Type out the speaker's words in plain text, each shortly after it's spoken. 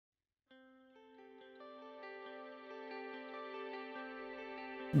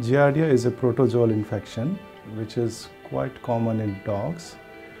Giardia is a protozoal infection which is quite common in dogs,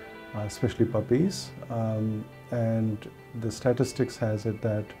 especially puppies, and the statistics has it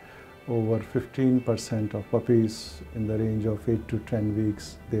that over 15% of puppies in the range of 8 to 10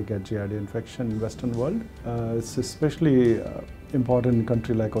 weeks they get Giardia infection in Western world. It's especially important in a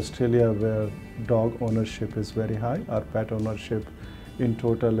country like Australia where dog ownership is very high. Our pet ownership in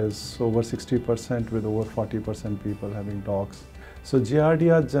total is over 60% with over 40% people having dogs. So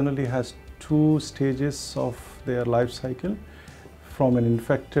Giardia generally has two stages of their life cycle. From an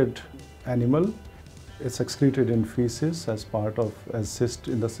infected animal, it's excreted in feces as part of cyst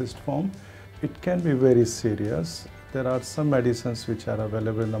in the cyst form. It can be very serious. There are some medicines which are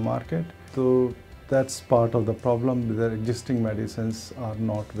available in the market. So that's part of the problem. The existing medicines are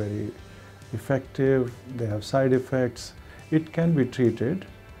not very effective. They have side effects. It can be treated,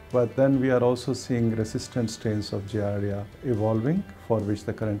 but then we are also seeing resistant strains of Giardia evolving for which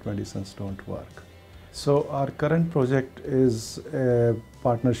the current medicines don't work. So our current project is a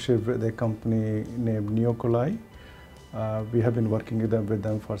partnership with a company named Neoculi. We have been working with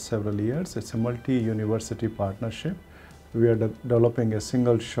them for several years. It's a multi-university partnership. We are developing a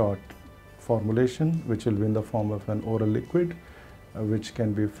single shot formulation which will be in the form of an oral liquid which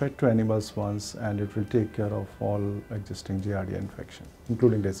can be fed to animals once, and it will take care of all existing Giardia infection,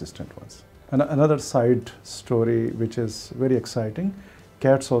 including resistant ones. And another side story which is very exciting,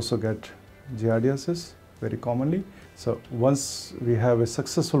 cats also get Giardiasis very commonly. So once we have a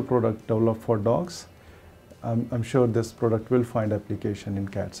successful product developed for dogs, I'm sure this product will find application in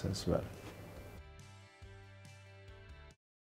cats as well.